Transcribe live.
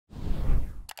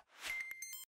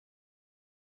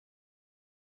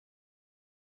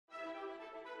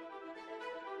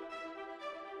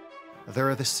There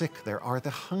are the sick, there are the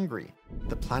hungry.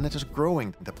 The planet is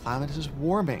growing, the planet is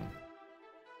warming.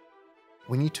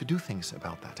 We need to do things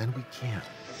about that, and we can.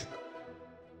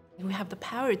 We have the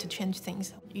power to change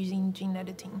things using gene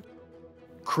editing.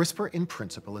 CRISPR, in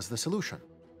principle, is the solution.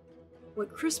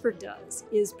 What CRISPR does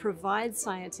is provide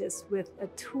scientists with a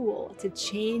tool to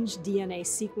change DNA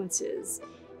sequences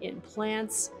in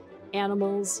plants,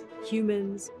 animals,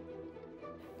 humans.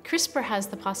 CRISPR has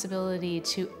the possibility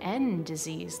to end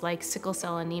disease like sickle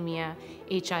cell anemia,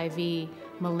 HIV,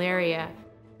 malaria.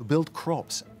 Build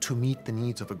crops to meet the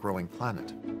needs of a growing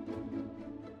planet.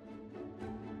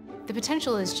 The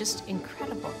potential is just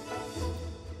incredible.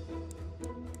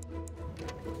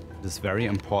 It is very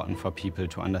important for people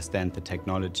to understand the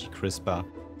technology CRISPR.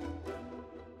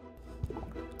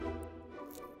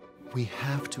 We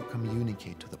have to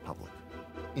communicate to the public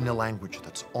in a language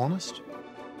that's honest,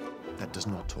 that does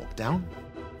not talk down,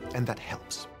 and that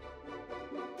helps.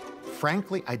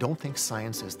 Frankly, I don't think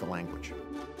science is the language.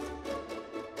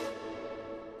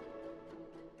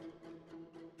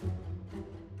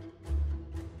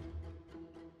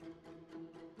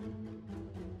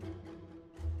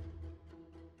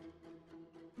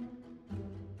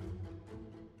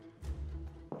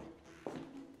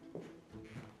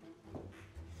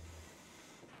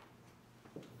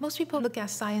 Most people look at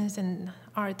science and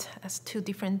art as two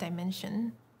different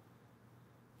dimensions.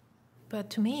 But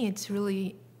to me, it's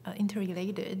really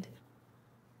interrelated.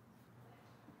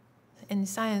 In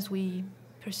science, we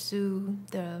pursue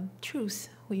the truth.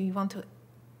 We want to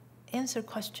answer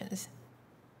questions.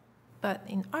 But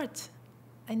in art,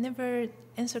 I never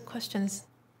answer questions,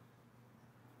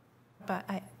 but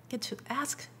I get to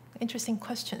ask interesting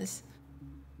questions.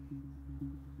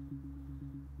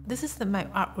 This is my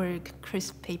artwork,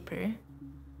 CRISPaper.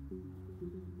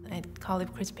 I call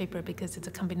it CRISPaper because it's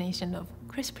a combination of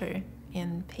CRISPR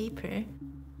and paper.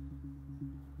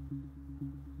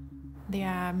 They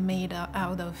are made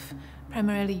out of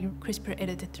primarily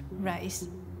CRISPR-edited rice.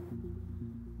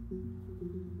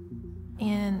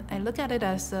 And I look at it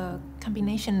as a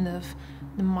combination of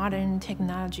the modern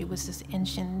technology with this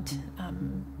ancient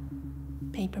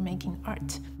paper-making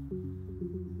art.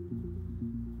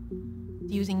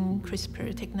 Using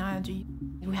CRISPR technology,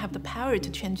 we have the power to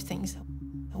change things.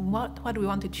 What do we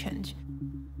want to change?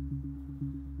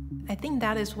 I think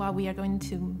that is what we are going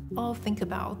to all think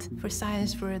about for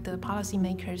science, for the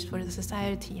policymakers, for the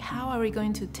society. How are we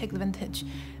going to take advantage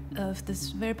of this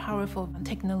very powerful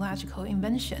technological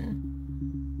invention?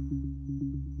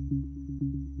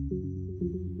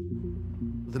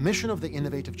 The mission of the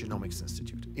Innovative Genomics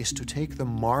Institute is to take the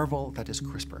marvel that is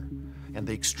CRISPR and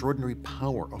the extraordinary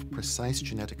power of precise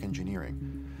genetic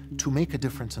engineering to make a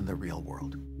difference in the real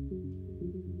world.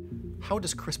 How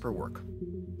does CRISPR work?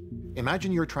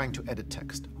 Imagine you're trying to edit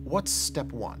text. What's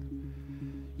step one?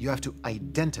 You have to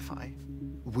identify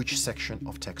which section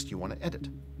of text you want to edit.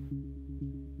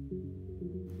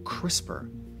 CRISPR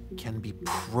can be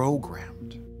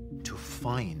programmed to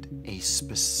find a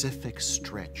specific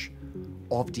stretch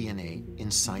of DNA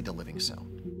inside a living cell.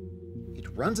 It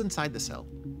runs inside the cell,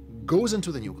 goes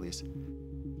into the nucleus,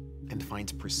 and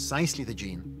finds precisely the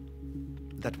gene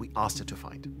that we asked it to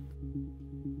find.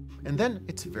 And then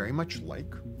it's very much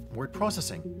like word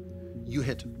processing. You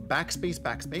hit backspace,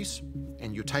 backspace,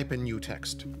 and you type in new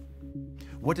text.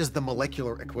 What is the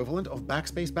molecular equivalent of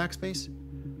backspace, backspace?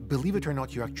 Believe it or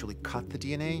not, you actually cut the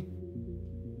DNA.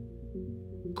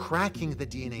 Cracking the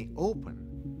DNA open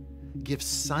gives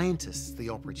scientists the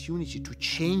opportunity to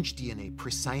change DNA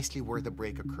precisely where the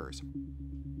break occurs.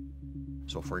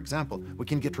 So, for example, we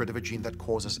can get rid of a gene that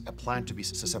causes a plant to be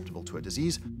susceptible to a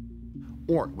disease,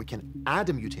 or we can add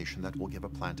a mutation that will give a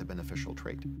plant a beneficial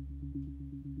trait.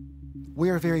 We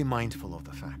are very mindful of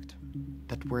the fact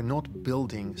that we're not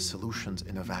building solutions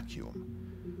in a vacuum.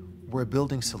 We're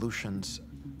building solutions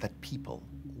that people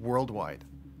worldwide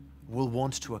will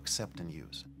want to accept and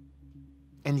use.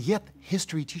 And yet,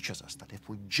 history teaches us that if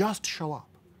we just show up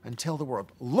and tell the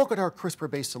world, look at our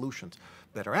CRISPR-based solutions,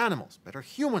 better animals, better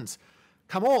humans,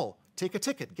 come all, take a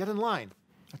ticket, get in line,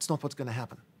 that's not what's going to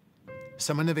happen.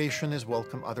 Some innovation is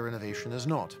welcome, other innovation is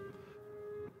not.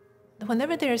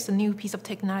 Whenever there's a new piece of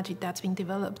technology that's being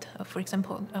developed, for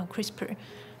example, CRISPR,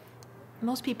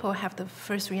 most people have the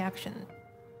first reaction,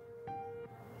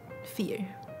 fear.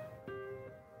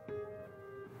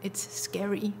 It's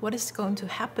scary. What is going to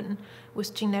happen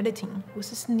with gene editing, with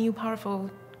this new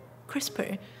powerful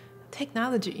CRISPR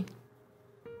technology?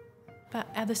 But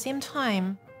at the same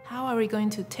time, how are we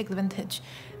going to take advantage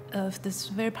of this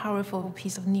very powerful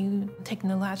piece of new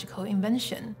technological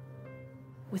invention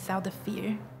without the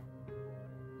fear?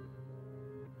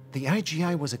 The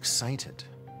IGI was excited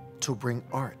to bring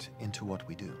art into what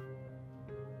we do.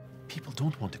 People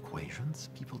don't want equations.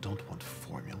 People don't want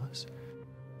formulas.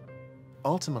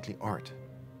 Ultimately, art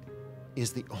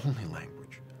is the only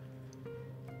language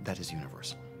that is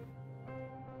universal.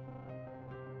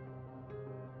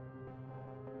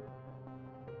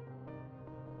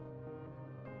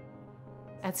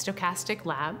 At Stochastic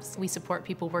Labs, we support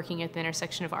people working at the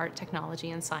intersection of art,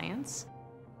 technology, and science.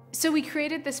 So we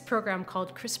created this program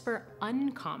called CRISPR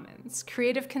Uncommons,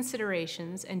 Creative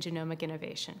Considerations and Genomic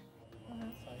Innovation.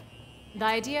 The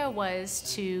idea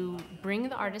was to bring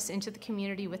the artists into the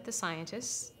community with the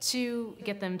scientists, to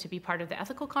get them to be part of the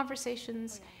ethical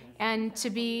conversations, and to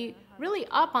be really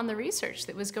up on the research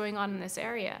that was going on in this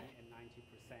area.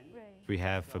 We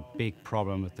have a big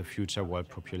problem with the future world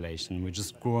population. We're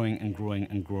just growing and growing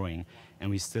and growing, and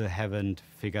we still haven't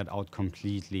figured out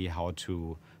completely how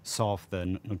to solve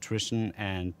the nutrition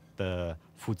and the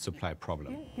food supply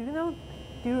problem. Do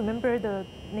you remember the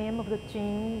name of the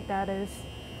gene that is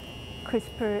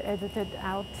CRISPR edited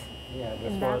out? Yeah,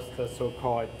 this was the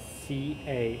so-called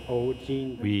CAO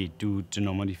gene. We do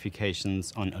genome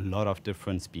modifications on a lot of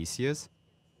different species,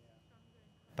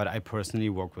 but I personally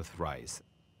work with rice.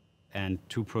 And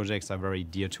two projects are very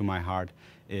dear to my heart.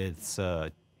 It's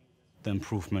the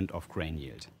improvement of grain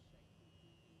yield.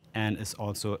 And it's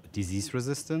also disease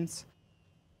resistance.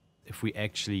 If we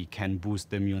actually can boost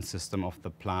the immune system of the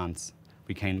plants,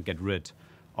 we can get rid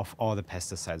of all the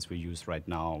pesticides we use right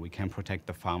now. We can protect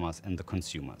the farmers and the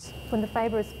consumers. When the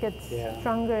fibers get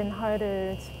stronger and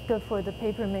harder, it's good for the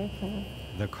paper making.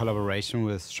 The collaboration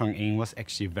with Sheng-Ying was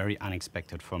actually very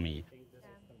unexpected for me.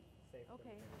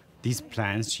 These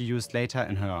plants she used later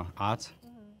in her art,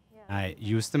 I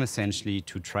used them essentially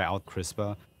to try out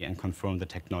CRISPR and confirm the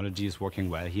technology is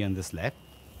working well here in this lab.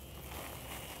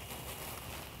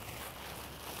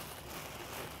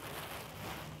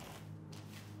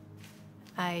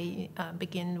 I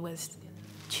begin with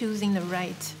choosing the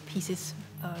right pieces,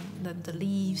 the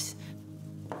leaves.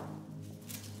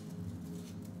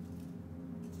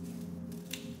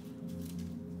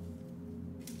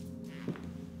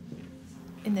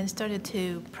 And then started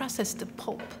to process the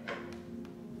pulp,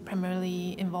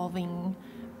 primarily involving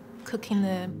cooking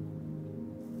and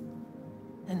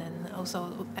then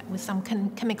also with some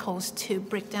chemicals to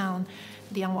break down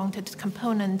the unwanted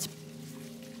components.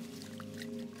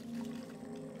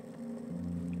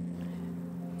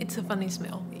 It's a funny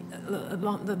smell.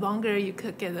 The longer you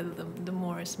cook it, the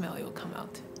more smell it will come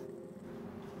out.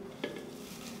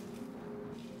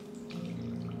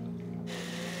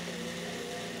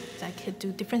 I could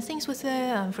do different things with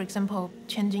it. For example,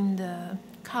 changing the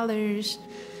colors.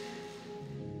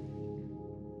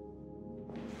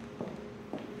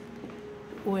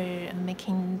 Or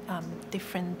making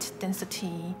different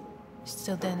density.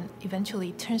 So then eventually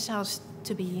it turns out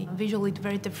to be visually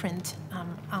very different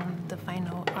on the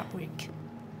final artwork.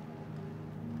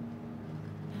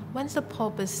 Once the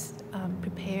pulp is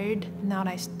prepared, now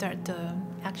I start the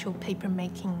actual paper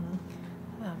making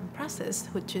process,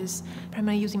 which is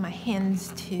primarily using my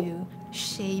hands to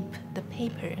shape the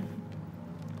paper.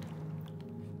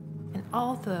 And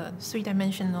all the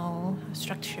three-dimensional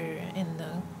structure and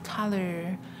the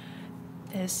color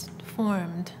is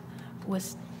formed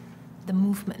with the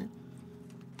movement.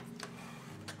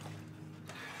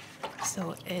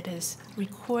 So it is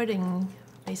recording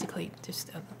basically just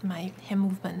my hand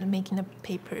movement, making the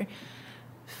paper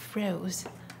froze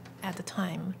at the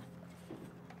time.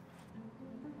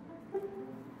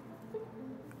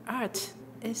 Art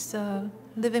is a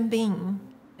living being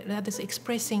that is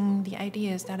expressing the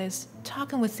ideas, that is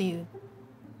talking with you,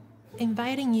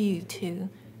 inviting you to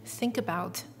think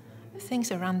about things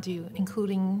around you,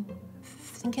 including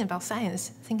thinking about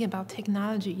science, thinking about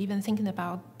technology, even thinking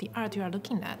about the art you are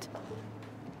looking at.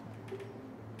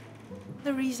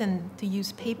 The reason to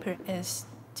use paper is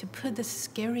to put this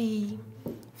scary,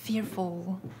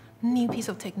 fearful, new piece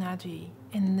of technology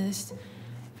in this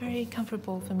very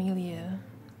comfortable, familiar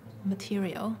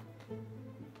material.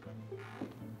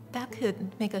 That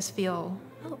could make us feel,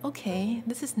 oh, okay,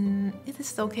 it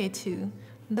is okay to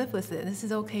live with it. This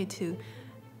is okay to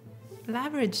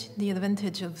leverage the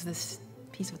advantage of this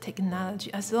piece of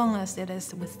technology as long as it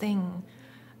is within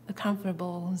a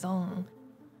comfortable zone.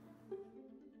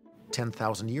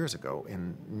 10,000 years ago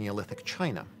in Neolithic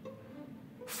China,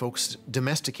 folks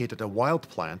domesticated a wild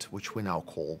plant which we now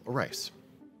call rice.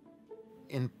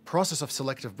 In process of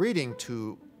selective breeding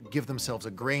to give themselves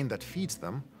a grain that feeds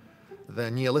them, the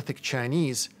Neolithic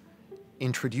Chinese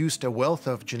introduced a wealth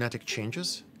of genetic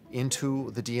changes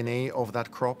into the DNA of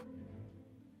that crop.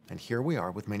 And here we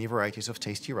are with many varieties of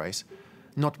tasty rice,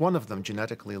 not one of them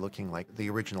genetically looking like the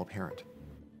original parent.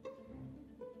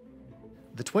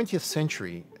 The 20th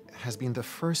century has been the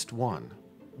first one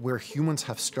where humans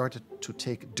have started to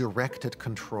take directed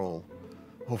control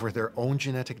over their own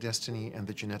genetic destiny and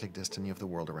the genetic destiny of the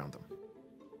world around them.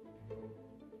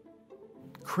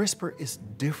 CRISPR is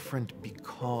different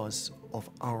because of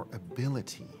our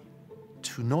ability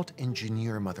to not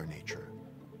engineer Mother Nature,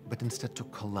 but instead to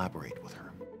collaborate with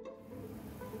her.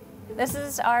 This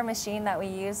is our machine that we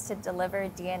use to deliver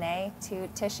DNA to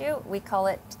tissue. We call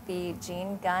it the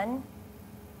gene gun.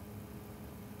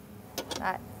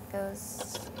 That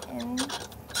goes in.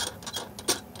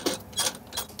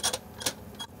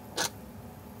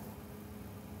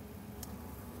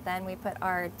 Then we put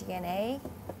our DNA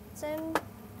in,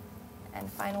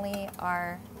 and finally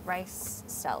our rice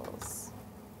cells.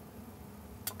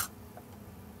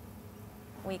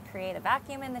 We create a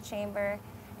vacuum in the chamber,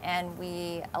 and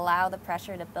we allow the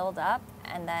pressure to build up,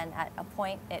 and then at a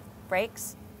point it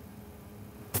breaks,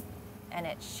 and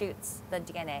it shoots the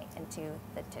DNA into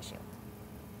the tissue.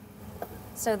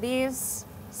 So these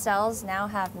cells now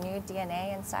have new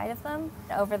DNA inside of them.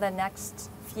 Over the next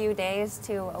few days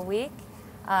to a week,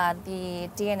 the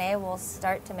DNA will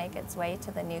start to make its way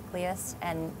to the nucleus,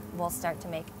 and we'll start to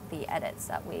make the edits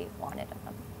that we wanted of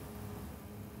them.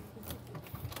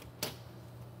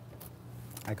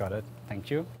 I got it. Thank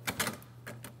you.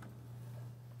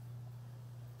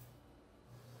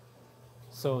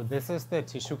 So this is the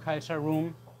tissue culture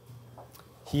room.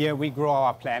 Here we grow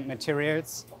our plant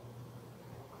materials.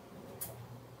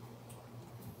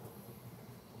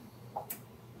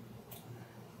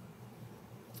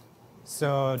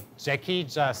 So Jackie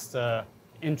just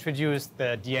introduced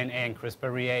the DNA and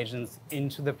CRISPR reagents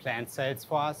into the plant cells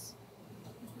for us.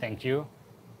 Thank you.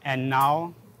 And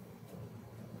now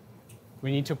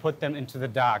we need to put them into the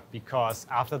dark, because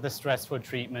after the stressful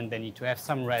treatment, they need to have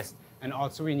some rest. And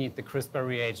also we need the CRISPR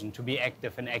reagent to be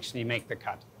active and actually make the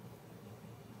cut.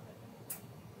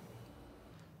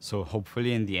 So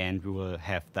hopefully in the end, we will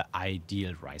have the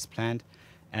ideal rice plant.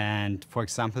 And for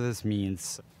example, this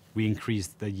means we increase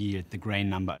the yield, the grain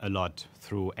number a lot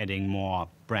through adding more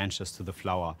branches to the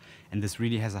flower. And this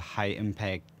really has a high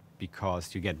impact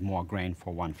because you get more grain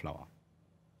for one flower.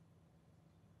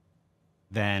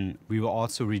 Then we will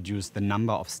also reduce the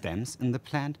number of stems in the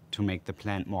plant to make the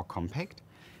plant more compact.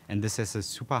 And this has a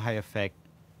super high effect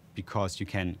because you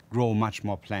can grow much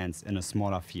more plants in a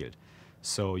smaller field.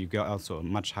 So you get also a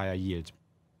much higher yield.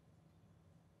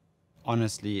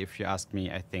 Honestly, if you ask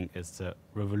me, I think it's a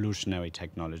revolutionary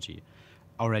technology.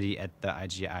 Already at the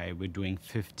IGI, we're doing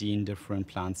 15 different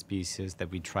plant species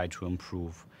that we try to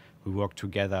improve. We work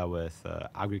together with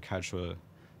agricultural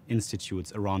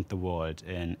institutes around the world,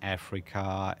 in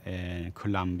Africa, in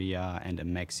Colombia, and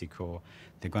in Mexico.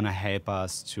 They're going to help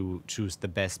us to choose the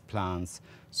best plants.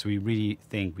 So we really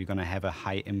think we're going to have a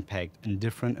high impact in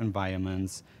different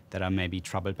environments that are maybe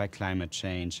troubled by climate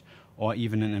change, or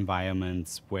even in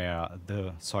environments where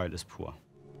the soil is poor.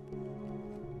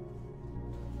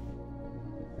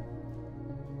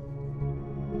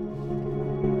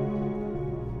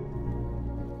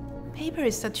 Paper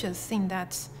is such a thing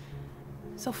that's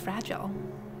so fragile.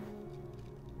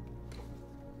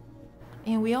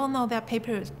 And we all know that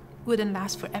paper wouldn't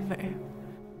last forever.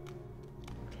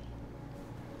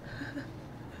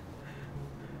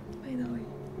 I know.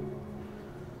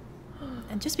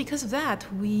 And just because of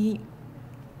that, we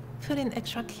put in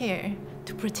extra care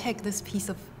to protect this piece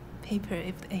of paper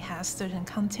if it has certain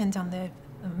content on it.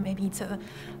 Maybe it's a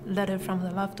letter from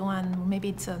the loved one, maybe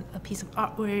it's a piece of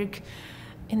artwork.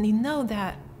 And you know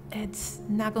that it's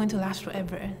not going to last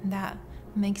forever. And that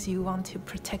makes you want to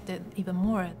protect it even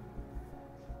more.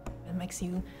 It makes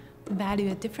you value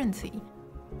it differently.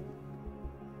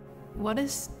 What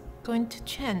is going to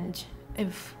change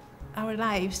if our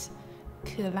lives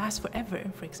could last forever,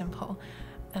 for example?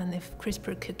 And if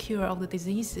CRISPR could cure all the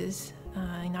diseases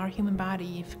in our human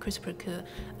body, if CRISPR could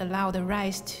allow the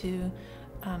rice to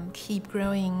keep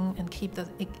growing and keep the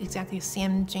exactly the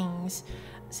same genes,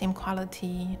 same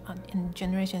quality in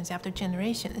generations after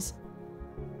generations.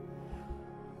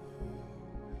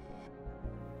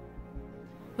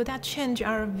 Would that change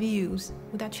our views?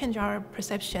 Would that change our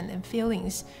perception and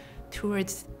feelings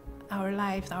towards our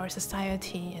life, our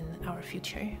society, and our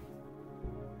future?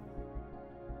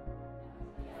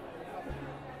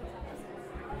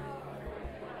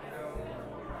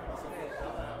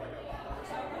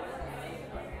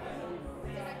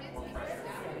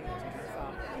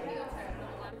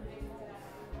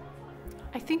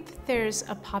 I think that there's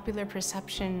a popular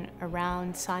perception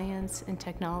around science and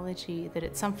technology that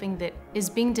it's something that is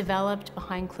being developed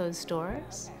behind closed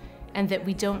doors, and that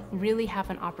we don't really have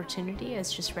an opportunity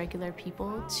as just regular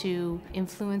people to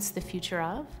influence the future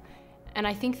of. And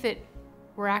I think that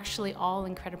we're actually all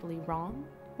incredibly wrong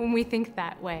when we think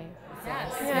that way.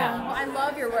 Yes. Yeah. Well, I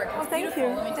love your work. Oh, thank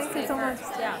you. Thank you so much.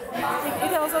 Yeah. You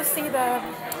can also see the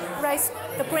rice,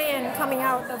 the grain coming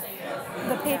out of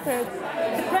the paper.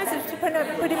 The rice is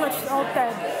pretty much all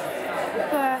dead.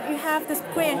 But you have this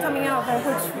grain coming out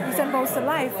which resembles the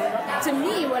life. To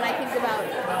me, when I think about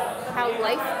how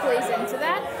life plays into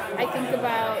that, I think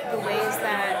about the ways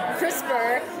that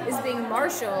CRISPR is being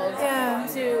marshaled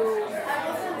to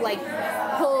like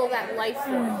pull that life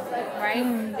forth,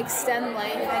 right? Extend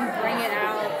life and bring it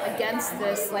out against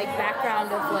this like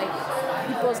background of like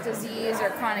people's disease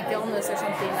or chronic illness or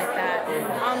something like that.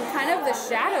 On kind of the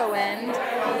shadow end,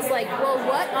 it's like, well,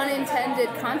 what unintended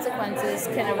consequences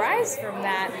can arise from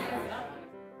that?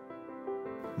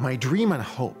 My dream and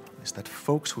hope is that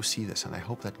folks who see this, and I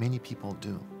hope that many people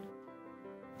do,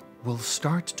 will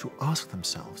start to ask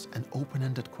themselves an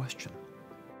open-ended question.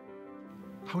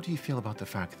 How do you feel about the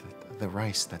fact that the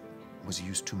rice that was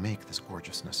used to make this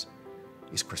gorgeousness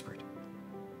is CRISPRed?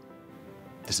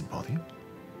 Does it bother you?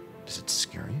 Does it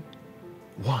scare you?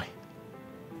 Why?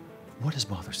 What is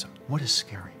bothersome? What is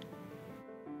scary?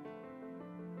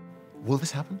 Will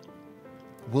this happen?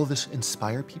 Will this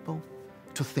inspire people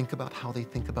to think about how they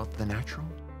think about the natural?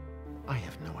 I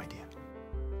have no idea.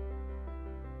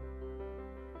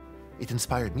 It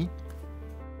inspired me